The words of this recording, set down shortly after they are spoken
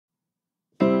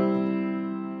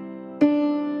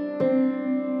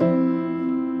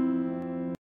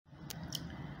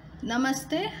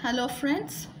Namaste, hello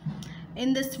friends.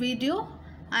 In this video,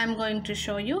 I am going to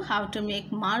show you how to make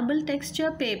marble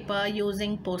texture paper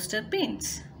using poster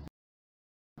paints.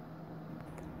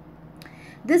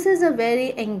 This is a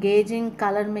very engaging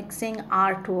color mixing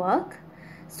artwork.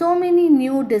 So many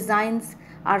new designs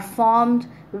are formed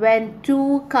when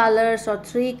two colors or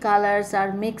three colors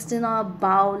are mixed in a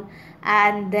bowl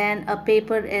and then a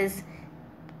paper is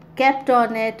kept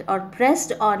on it or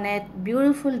pressed on it.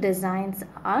 Beautiful designs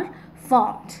are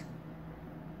formed.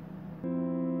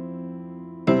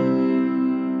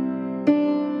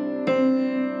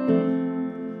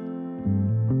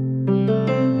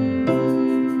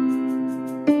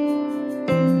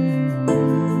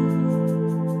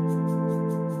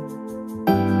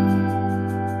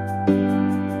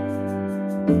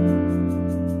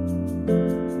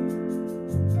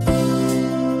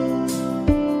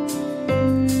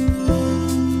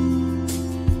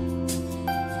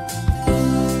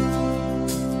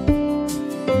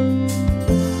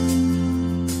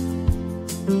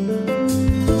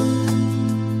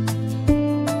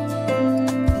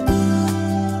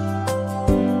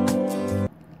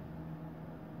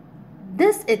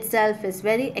 This itself is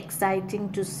very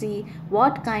exciting to see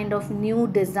what kind of new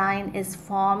design is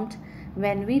formed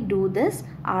when we do this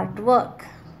artwork.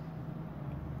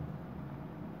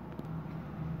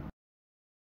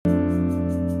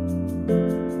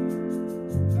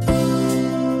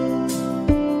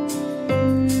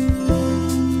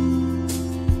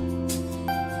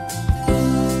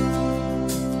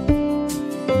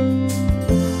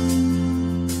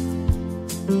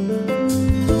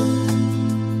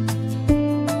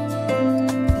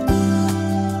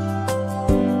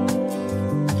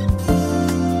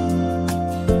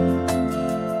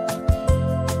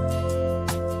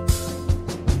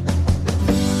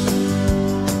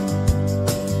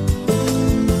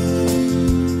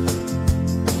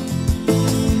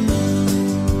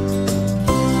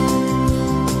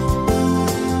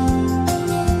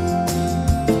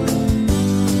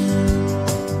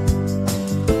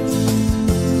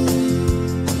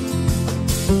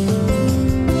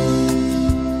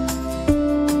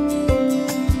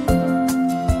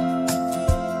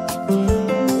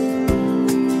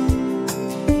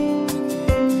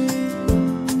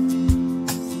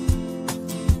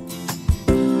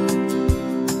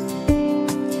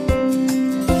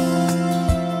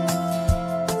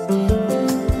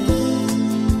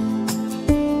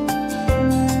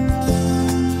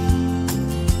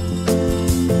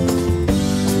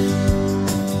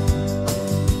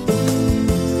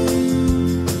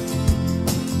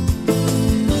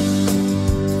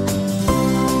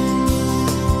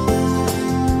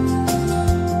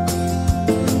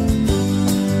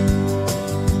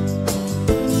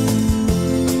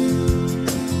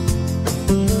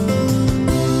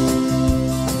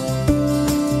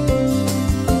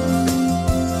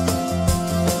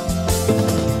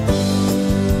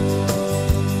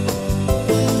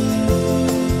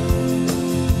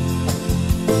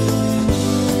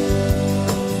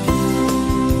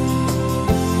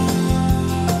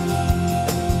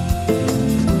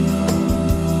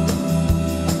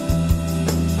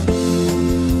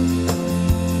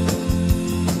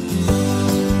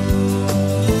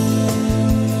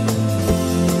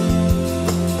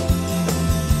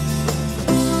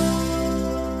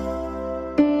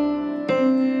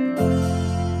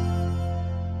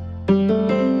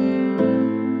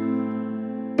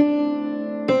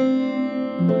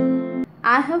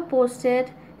 I have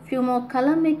posted few more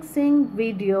color mixing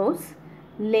videos,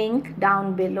 link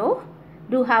down below.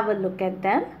 Do have a look at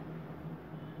them.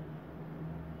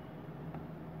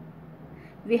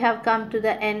 We have come to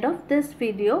the end of this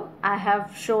video. I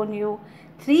have shown you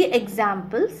 3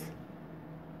 examples.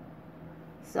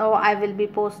 So I will be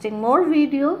posting more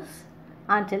videos.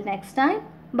 Until next time,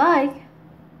 bye.